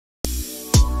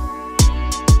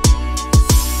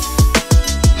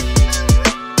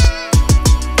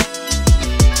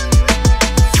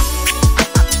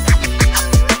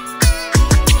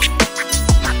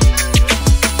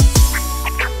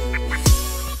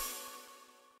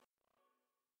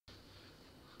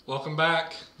Welcome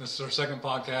back. This is our second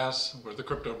podcast. We're the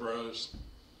CryptoBros.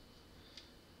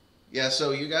 Yeah,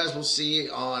 so you guys will see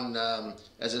on,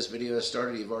 as this video has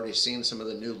started, you've already seen some of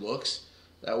the new looks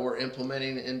that we're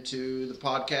implementing into the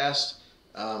podcast.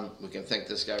 We can thank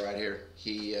this guy right here.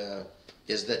 He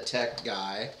is the tech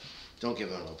guy. Don't give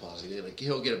him an applause.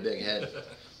 He'll get a big head.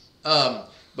 But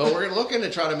we're looking to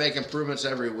try to make improvements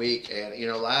every week. And, you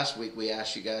know, last week we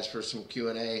asked you guys for some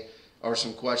Q&A or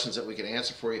some questions that we could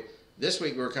answer for you. This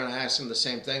week we're kind of asking the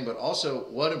same thing, but also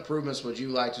what improvements would you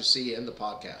like to see in the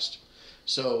podcast?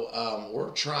 So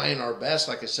we're trying our best.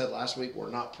 Like I said last week,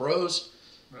 we're not pros.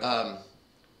 Right.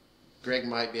 Greg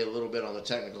might be a little bit on the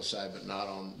technical side, but not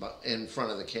in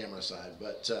front of the camera side.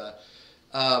 But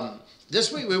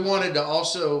this week we wanted to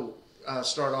also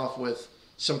start off with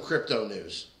some crypto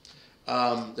news.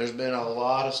 There's been a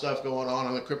lot of stuff going on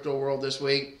in the crypto world this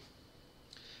week.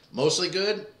 Mostly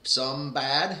good, some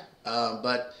bad,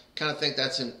 but kind of think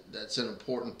that's an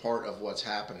important part of what's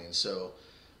happening. So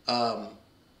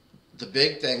the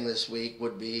big thing this week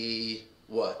would be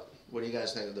what? What do you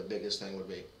guys think the biggest thing would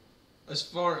be? As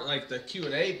far like the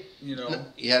Q&A, you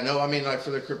know. I mean like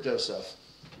for the crypto stuff.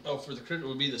 Oh, for the crypto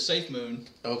would be the Safemoon.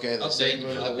 Okay, the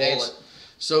Safemoon updates. Wallet.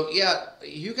 So yeah,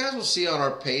 you guys will see on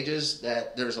our pages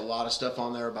that there's a lot of stuff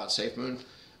on there about Safemoon,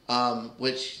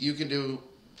 which you can do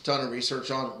a ton of research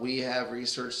on. We have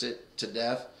researched it to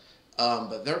death,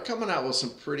 but they're coming out with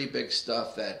some pretty big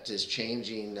stuff that is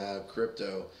changing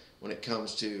crypto when it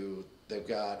comes to, they've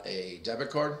got a debit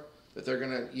card that they're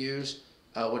going to use,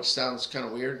 which sounds kind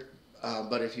of weird,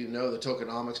 but if you know the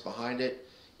tokenomics behind it,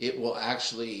 it will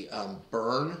actually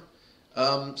burn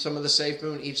some of the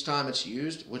Safemoon each time it's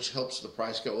used, which helps the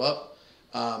price go up.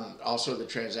 Also, the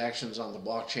transactions on the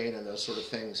blockchain and those sort of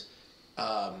things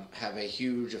have a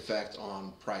huge effect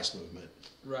on price movement.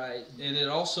 Right, and it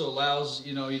also allows,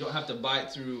 you know, you don't have to buy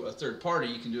it through a third party.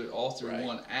 You can do it all through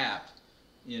one app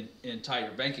and tie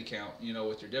your bank account, you know,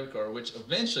 with your debit card, which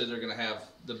eventually they're going to have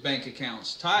the bank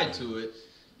accounts tied to it,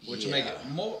 which will make it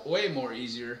way more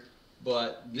easier.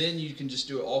 But then you can just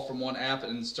do it all from one app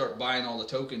and start buying all the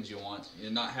tokens you want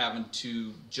and not having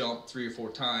to jump 3 or 4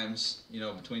 times, you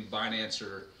know, between Binance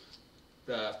or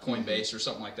Coinbase or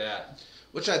something like that.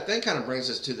 Which I think kind of brings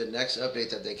us to the next update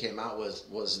that they came out with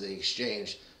was the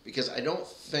exchange, because I don't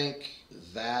think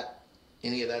that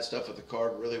any of that stuff with the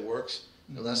card really works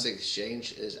unless the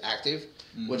exchange is active,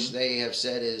 which they have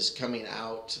said is coming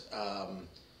out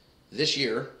this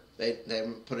year. They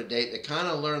haven't put a date. They kind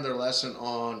of learned their lesson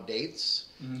on dates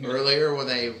earlier when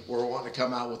they were wanting to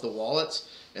come out with the wallets,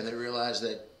 and they realized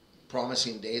that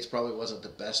promising dates probably wasn't the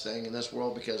best thing in this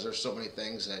world, because there's so many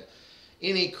things that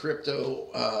any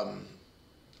crypto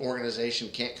organization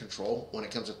can't control when it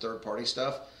comes to third-party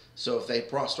stuff. So if they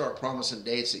start promising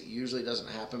dates, it usually doesn't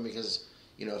happen, because,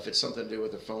 you know, if it's something to do with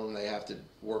their phone, they have to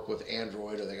work with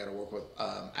Android or they got to work with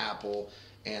Apple,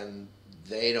 and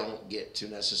they don't get to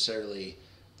necessarily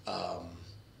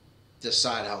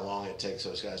decide how long it takes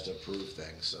those guys to approve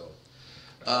things. So,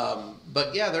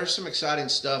 but yeah, there's some exciting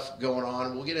stuff going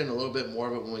on. We'll get into a little bit more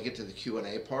of it when we get to the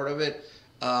Q&A part of it.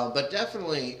 But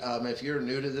definitely, if you're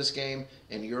new to this game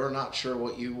and you're not sure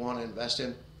what you want to invest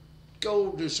in,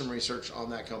 go do some research on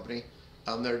that company.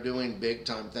 They're doing big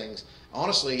time things.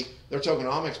 Honestly, their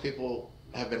tokenomics, people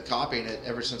have been copying it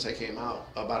ever since they came out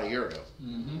about a year ago.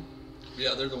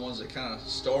 Yeah, they're the ones that kind of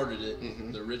started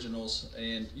it, the originals.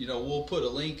 And, you know, we'll put a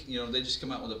link. You know, they just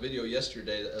come out with a video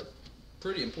yesterday, a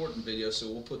pretty important video, so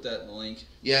we'll put that in the link.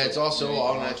 Yeah, it's also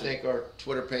on, I think, our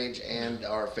Twitter page and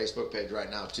our Facebook page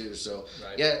right now, too. So,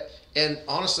 yeah, and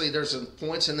honestly, there's some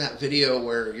points in that video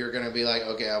where you're going to be like,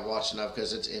 okay, I've watched enough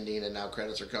because it's ending and now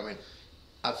credits are coming.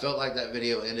 I felt like that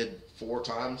video ended 4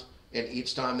 times, and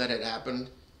each time that it happened,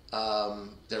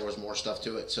 there was more stuff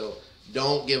to it. So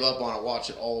don't give up on it. Watch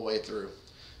it all the way through.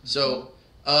 So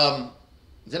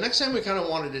the next thing we kind of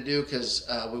wanted to do, because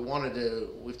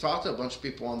we've talked to a bunch of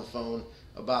people on the phone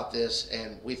about this,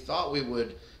 and we thought we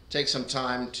would take some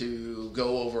time to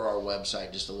go over our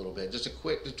website just a little bit. Just a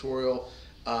quick tutorial,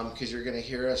 because you're going to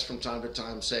hear us from time to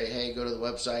time say, hey, go to the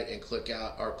website and click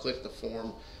the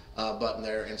form button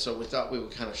there. And so we thought we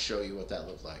would kind of show you what that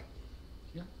looked like.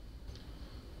 Yeah.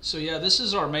 So yeah, this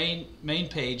is our main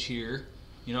page here.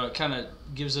 You know, it kind of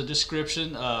gives a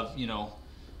description of, you know,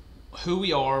 who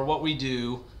we are, what we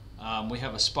do. We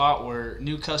have a spot where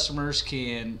new customers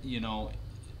can, you know,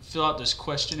 fill out this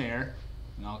questionnaire,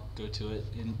 and I'll go to it,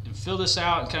 and fill this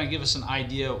out and kind of give us an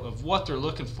idea of what they're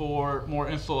looking for, more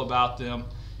info about them,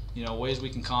 you know, ways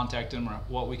we can contact them or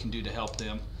what we can do to help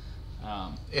them.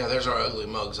 Yeah, there's our ugly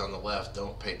mugs on the left.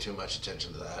 Don't pay too much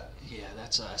attention to that. Yeah,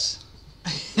 that's us.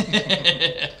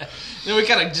 Then we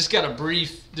kind of just got a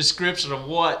brief description of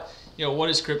what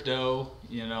is crypto,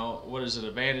 what is the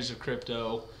advantage of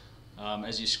crypto.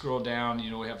 As you scroll down,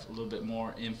 we have a little bit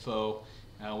more info.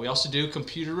 We also do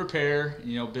computer repair,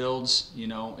 builds,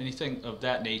 anything of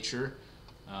that nature.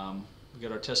 We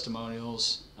got our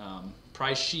testimonials,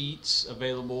 price sheets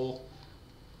available.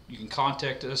 You can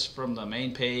contact us from the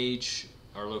main page,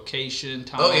 our location,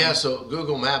 time. Oh yeah, so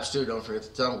Google Maps too. Don't forget to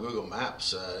tell them Google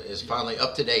Maps is finally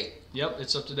up to date. Yep,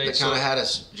 it's up to date. They kind of had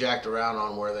us jacked around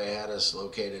on where they had us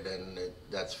located, and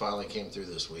that's finally came through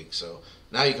this week. So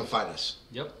now you can find us.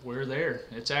 Yep, we're there.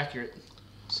 It's accurate.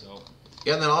 So.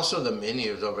 Yeah, and then also the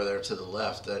menus over there to the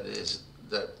left.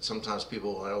 That sometimes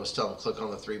people, I always tell them, click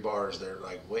on the 3 bars. They're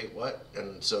like, wait, what?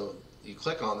 And so you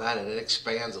click on that, and it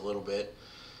expands a little bit.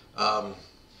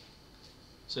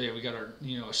 So yeah, we got our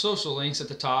our social links at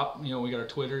the top. We got our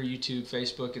Twitter, YouTube,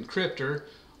 Facebook, and Cryptor,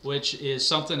 which is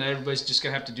something that everybody's just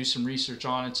gonna have to do some research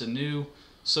on. It's a new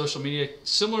social media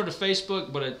similar to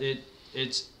Facebook, but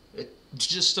it's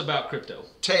just about crypto.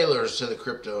 Tailors to the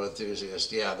crypto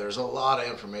enthusiast. Yeah, there's a lot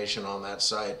of information on that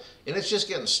site, and it's just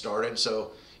getting started.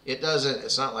 So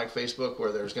it's not like Facebook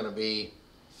where there's going to be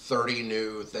 30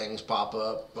 new things pop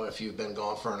up if you've been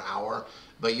gone for an hour.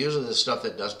 But usually the stuff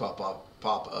that does pop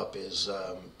up is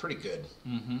pretty good.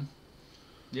 Mm-hmm.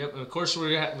 Yep. Of course,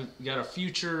 we got a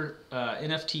future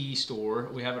NFT store.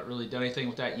 We haven't really done anything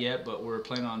with that yet, but we're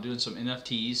planning on doing some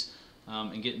NFTs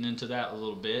and getting into that a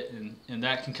little bit, and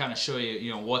that can kind of show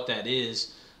you what that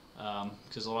is,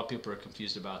 because a lot of people are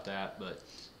confused about that. But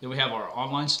then we have our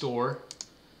online store,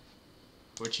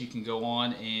 which you can go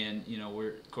on and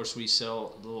we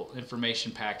sell a little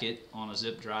information packet on a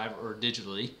zip drive or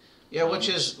digitally. Yeah, which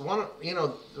is one.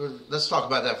 Let's talk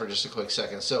about that for just a quick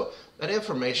second. So that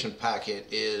information packet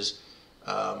is.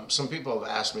 Some people have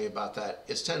asked me about that.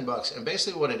 It's $10, and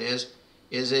basically what it is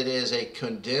it is a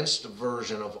condensed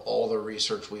version of all the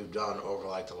research we've done over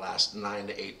like the last 9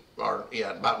 to 8,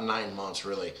 about 9 months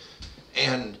really.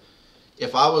 And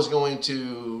if I was going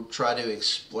to try to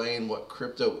explain what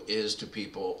crypto is to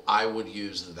people, I would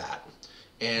use that.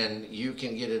 And you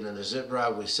can get it in a zip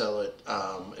drive. We sell it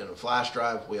in a flash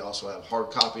drive. We also have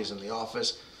hard copies in the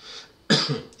office.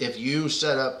 If you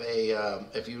set up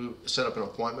an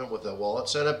appointment with a wallet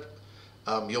setup,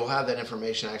 you'll have that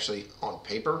information actually on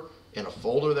paper in a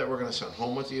folder that we're going to send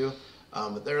home with you.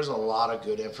 But there's a lot of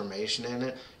good information in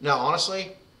it. Now,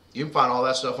 honestly, you can find all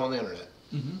that stuff on the internet.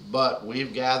 Mm-hmm. But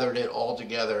we've gathered it all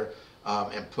together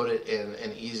and put it in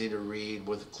an easy to read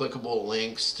with clickable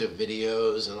links to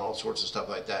videos and all sorts of stuff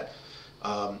like that.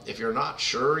 If you're not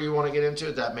sure you want to get into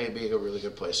it, that may be a really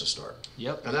good place to start.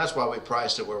 Yep. And that's why we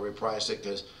priced it where we priced it,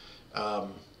 because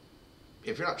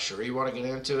if you're not sure you want to get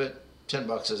into it,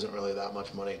 $10 isn't really that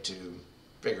much money to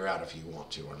figure out if you want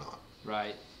to or not.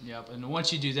 Right. Yep. And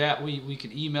once you do that, we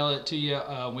can email it to you.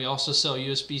 We also sell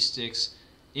USB sticks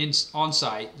on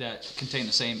site that contain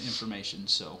the same information.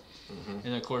 So,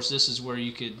 and of course, this is where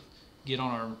you could get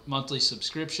on our monthly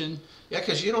subscription. Yeah,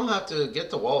 because you don't have to get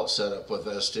the wallet set up with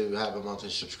us to have a monthly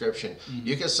subscription. Mm-hmm.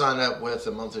 You can sign up with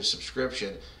a monthly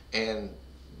subscription, and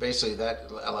basically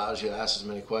that allows you to ask as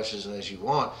many questions as you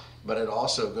want, but it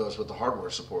also goes with the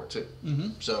hardware support too. Mm-hmm.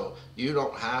 So you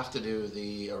don't have to do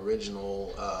the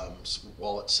original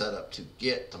wallet setup to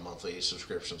get the monthly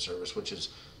subscription service, which is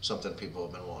something people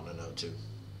have been wanting to know too.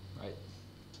 Right.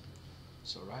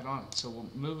 So right on. So we're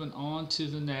moving on to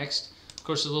the next. Of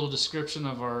course, a little description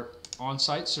of our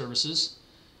on-site services.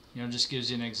 Just gives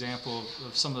you an example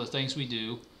of some of the things we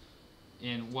do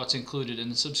and what's included in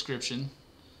the subscription.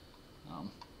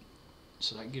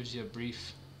 So that gives you a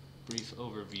brief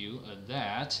overview of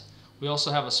that. We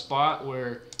also have a spot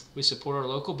where we support our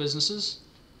local businesses,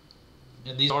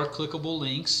 and these are clickable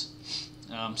links.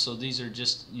 So these are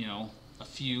just a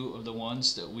few of the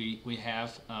ones that we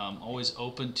have. Always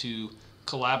open to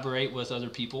collaborate with other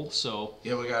people. So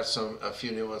yeah, we got a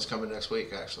few new ones coming next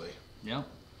week actually. Yeah.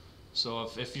 So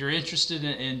if you're interested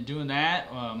in doing that,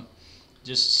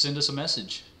 just send us a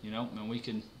message, and we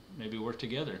can maybe work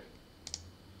together.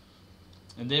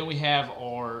 And then we have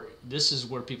this is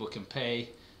where people can pay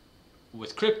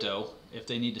with crypto if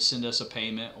they need to send us a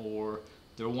payment, or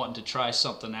they're wanting to try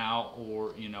something out,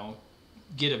 or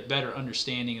get a better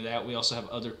understanding of that. We also have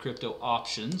other crypto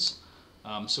options.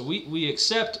 So we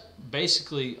accept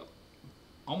basically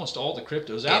almost all the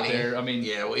cryptos out there. I mean,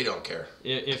 yeah, we don't care.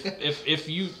 If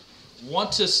you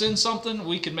want to send something,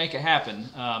 we can make it happen,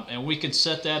 and we can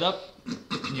set that up,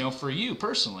 for you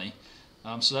personally.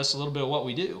 So that's a little bit of what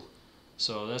we do.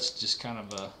 So that's just kind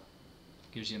of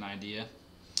gives you an idea.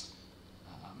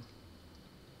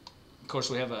 Of course,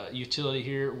 we have a utility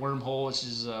here, Wormhole, which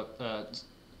is a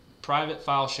private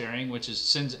file sharing, which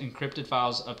sends encrypted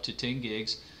files up to 10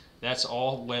 gigs. That's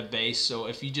all web-based. So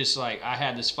if you just like, I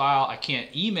had this file, I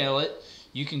can't email it,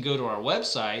 you can go to our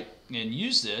website and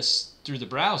use this through the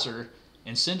browser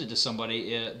and send it to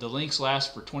somebody. The links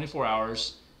last for 24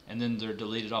 hours, and then they're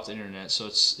deleted off the internet. So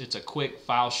it's a quick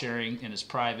file sharing, and it's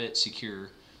private, secure.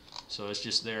 So it's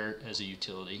just there as a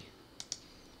utility.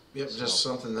 Yep, So, just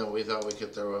something that we thought we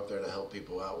could throw up there to help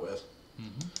people out with.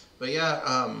 mm-hmm. But yeah,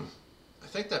 I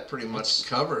think that pretty much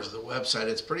covers the website.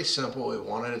 It's pretty simple. We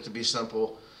wanted it to be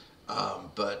simple,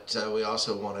 but we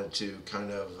also wanted to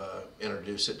kind of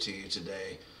introduce it to you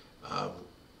today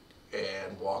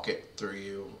and walk it through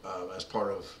you as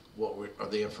part of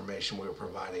the information we were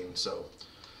providing. So,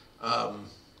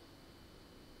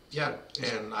 yeah,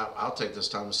 and I'll take this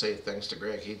time to say thanks to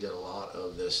Greg. He did a lot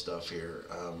of this stuff here,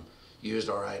 used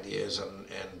our ideas and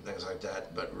things like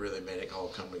that, but really made it all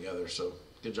come together. So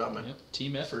good job, man. Yep.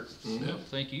 Team effort. Mm-hmm. Yep.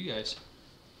 Thank you guys.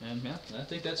 And yeah, I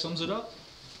think that sums it up.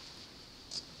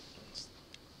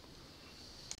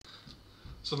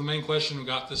 So the main question we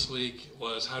got this week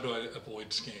was, how do I avoid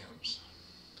scams?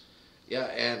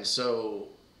 Yeah, and so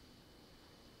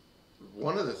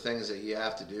one of the things that you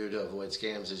have to do to avoid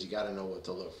scams is you got to know what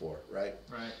to look for, right?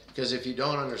 Right. Because if you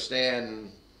don't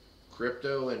understand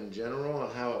crypto in general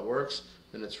and how it works,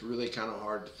 then it's really kind of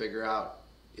hard to figure out,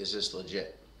 is this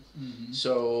legit? Mm-hmm.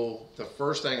 So the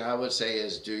first thing I would say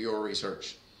is do your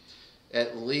research.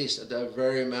 At least, at the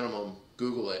very minimum,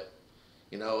 Google it.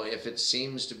 You know, if it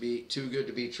seems to be too good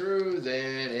to be true,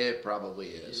 then it probably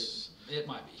is. It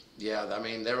might be. Yeah, I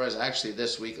mean, there was actually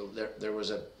this week, there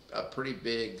was a pretty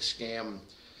big scam,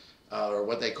 or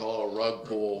what they call a rug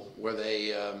pull, where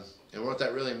they, and what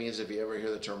that really means, if you ever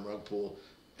hear the term rug pull,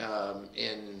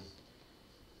 in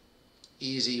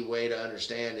easy way to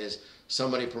understand is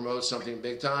somebody promotes something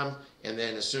big time, and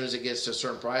then as soon as it gets to a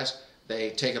certain price,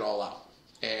 they take it all out,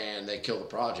 and they kill the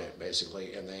project,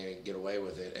 basically, and they get away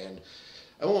with it. And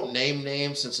I won't name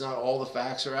names since not all the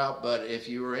facts are out, but if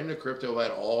you were into crypto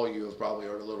at all, you have probably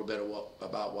heard a little bit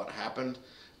about what happened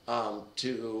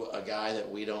to a guy that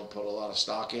we don't put a lot of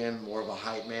stock in, more of a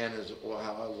hype man is how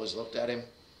I always looked at him.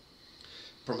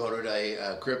 Promoted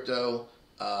a crypto,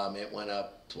 it went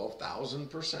up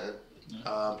 12,000%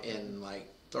 in like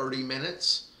 30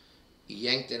 minutes. He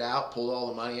yanked it out, pulled all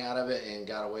the money out of it, and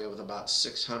got away with about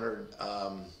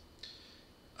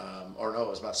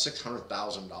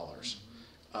 $600,000.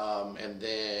 And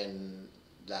then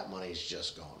that money's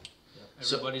just gone.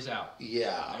 Everybody's out.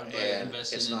 Yeah, and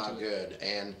it's not good.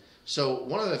 And so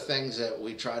one of the things that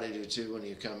we try to do too when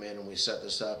you come in and we set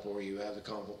this up, or you have the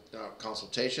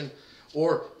consultation,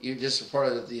 or you just are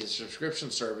part of the subscription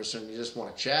service and you just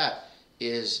want to chat,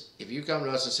 is if you come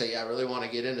to us and say, yeah, I really want to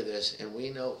get into this, and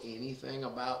we know anything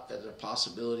about the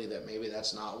possibility that maybe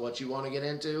that's not what you want to get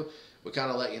into, we kind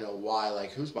of let you know why,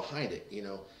 like who's behind it, you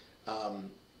know.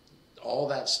 All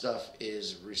that stuff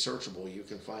is researchable. You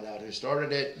can find out who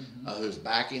started it, who's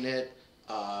backing it,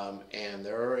 and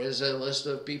there is a list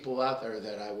of people out there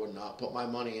that I would not put my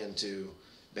money into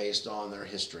based on their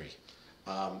history.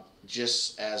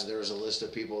 Just as there's a list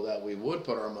of people that we would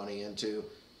put our money into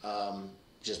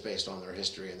just based on their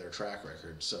history and their track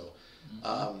record. So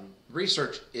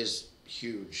research is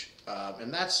huge,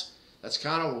 and that's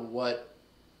kind of what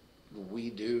we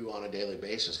do on a daily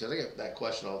basis, because I get that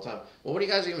question all the time. Well, what do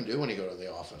you guys even do when you go to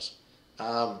the office?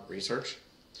 Research.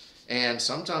 And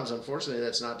sometimes, unfortunately,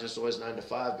 that's not just always 9 to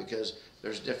 5, because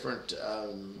there's different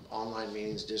online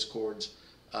meetings, discords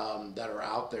that are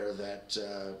out there that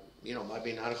might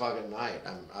be 9 o'clock at night.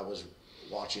 I was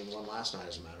watching one last night,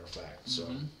 as a matter of fact. So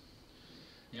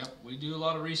yep, we do a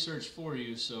lot of research for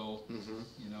you, so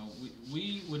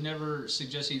we would never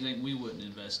suggest anything we wouldn't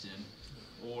invest in.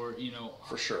 Or,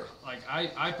 for sure. Like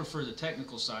I prefer the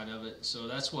technical side of it, so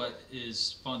that's what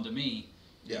is fun to me.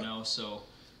 So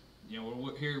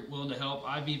we're here willing to help.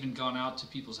 I've even gone out to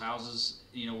people's houses,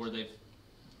 where they've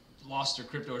lost their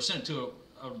crypto or sent it to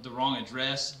the wrong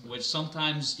address, which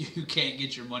sometimes you can't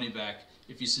get your money back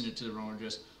if you send it to the wrong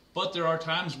address. But there are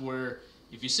times where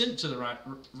if you send it to the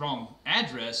wrong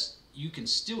address, you can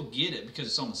still get it because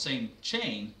it's on the same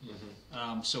chain.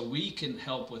 So we can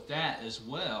help with that as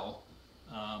well.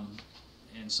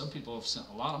 And some people have sent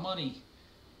a lot of money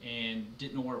and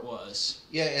didn't know where it was.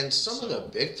 Yeah, and some of the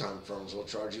big time firms will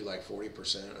charge you like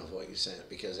 40% of what you sent,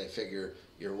 because they figure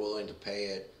you're willing to pay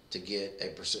it to get a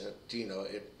percent.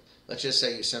 Let's just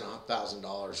say you sent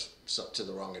 $1,000 to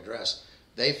the wrong address.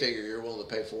 They figure you're willing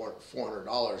to pay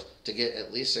 $400 to get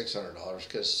at least $600,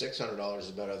 because $600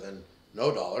 is better than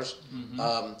no dollars.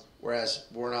 Whereas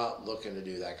we're not looking to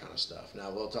do that kind of stuff. Now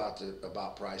we'll talk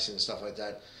about pricing and stuff like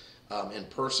that in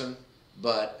person,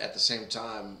 but at the same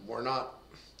time, we're not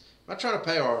trying to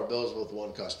pay our bills with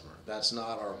one customer. That's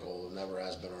not our goal. It never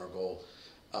has been our goal.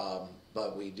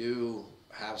 But we do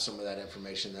have some of that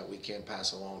information that we can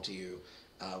pass along to you.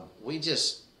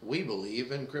 We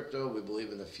believe in crypto. We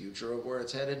believe in the future of where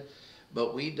it's headed,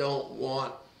 but we don't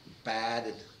want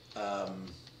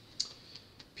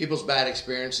people's bad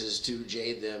experiences to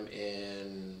jade them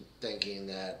in thinking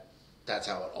that that's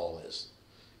how it all is.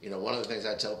 You know, one of the things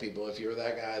I tell people, if you're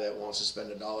that guy that wants to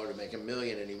spend $1 to make $1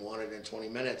 million and you want it in 20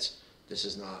 minutes, this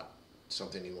is not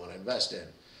something you want to invest in.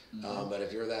 But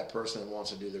if you're that person that wants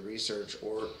to do the research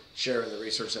or sharing the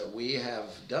research that we have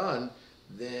done,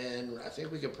 then I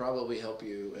think we could probably help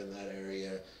you in that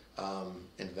area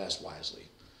invest wisely.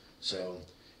 So,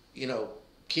 you know,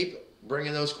 keep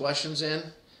bringing those questions in.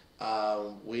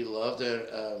 We love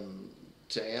to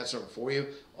answer them for you.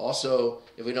 Also,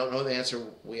 if we don't know the answer,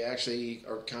 we actually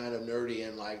are kind of nerdy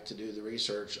and like to do the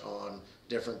research on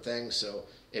different things. So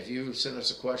if you send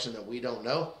us a question that we don't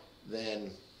know,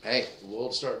 then hey,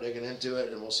 we'll start digging into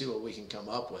it and we'll see what we can come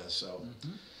up with. So,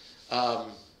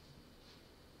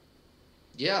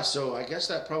 yeah, so I guess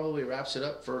that probably wraps it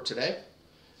up for today.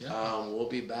 Yeah. We'll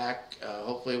be back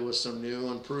hopefully with some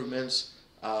new improvements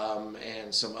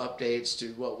and some updates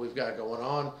to what we've got going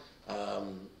on.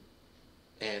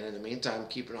 And in the meantime,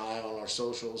 keep an eye on our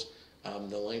socials.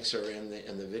 The links are in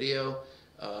the video.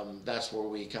 That's where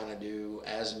we kind of do,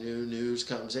 as new news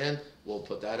comes in, we'll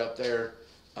put that up there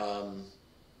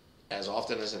as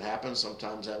often as it happens,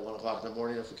 sometimes at 1 o'clock in the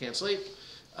morning if we can't sleep.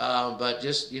 But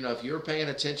just, you know, if you're paying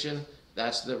attention,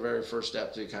 that's the very first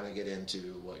step to kind of get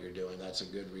into what you're doing. That's a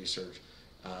good research.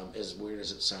 As weird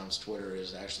as it sounds, Twitter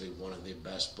is actually one of the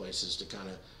best places to kind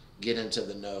of get into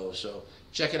the know. So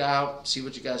check it out, see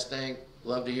what you guys think.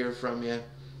 Love to hear from you.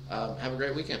 Have a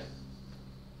great weekend.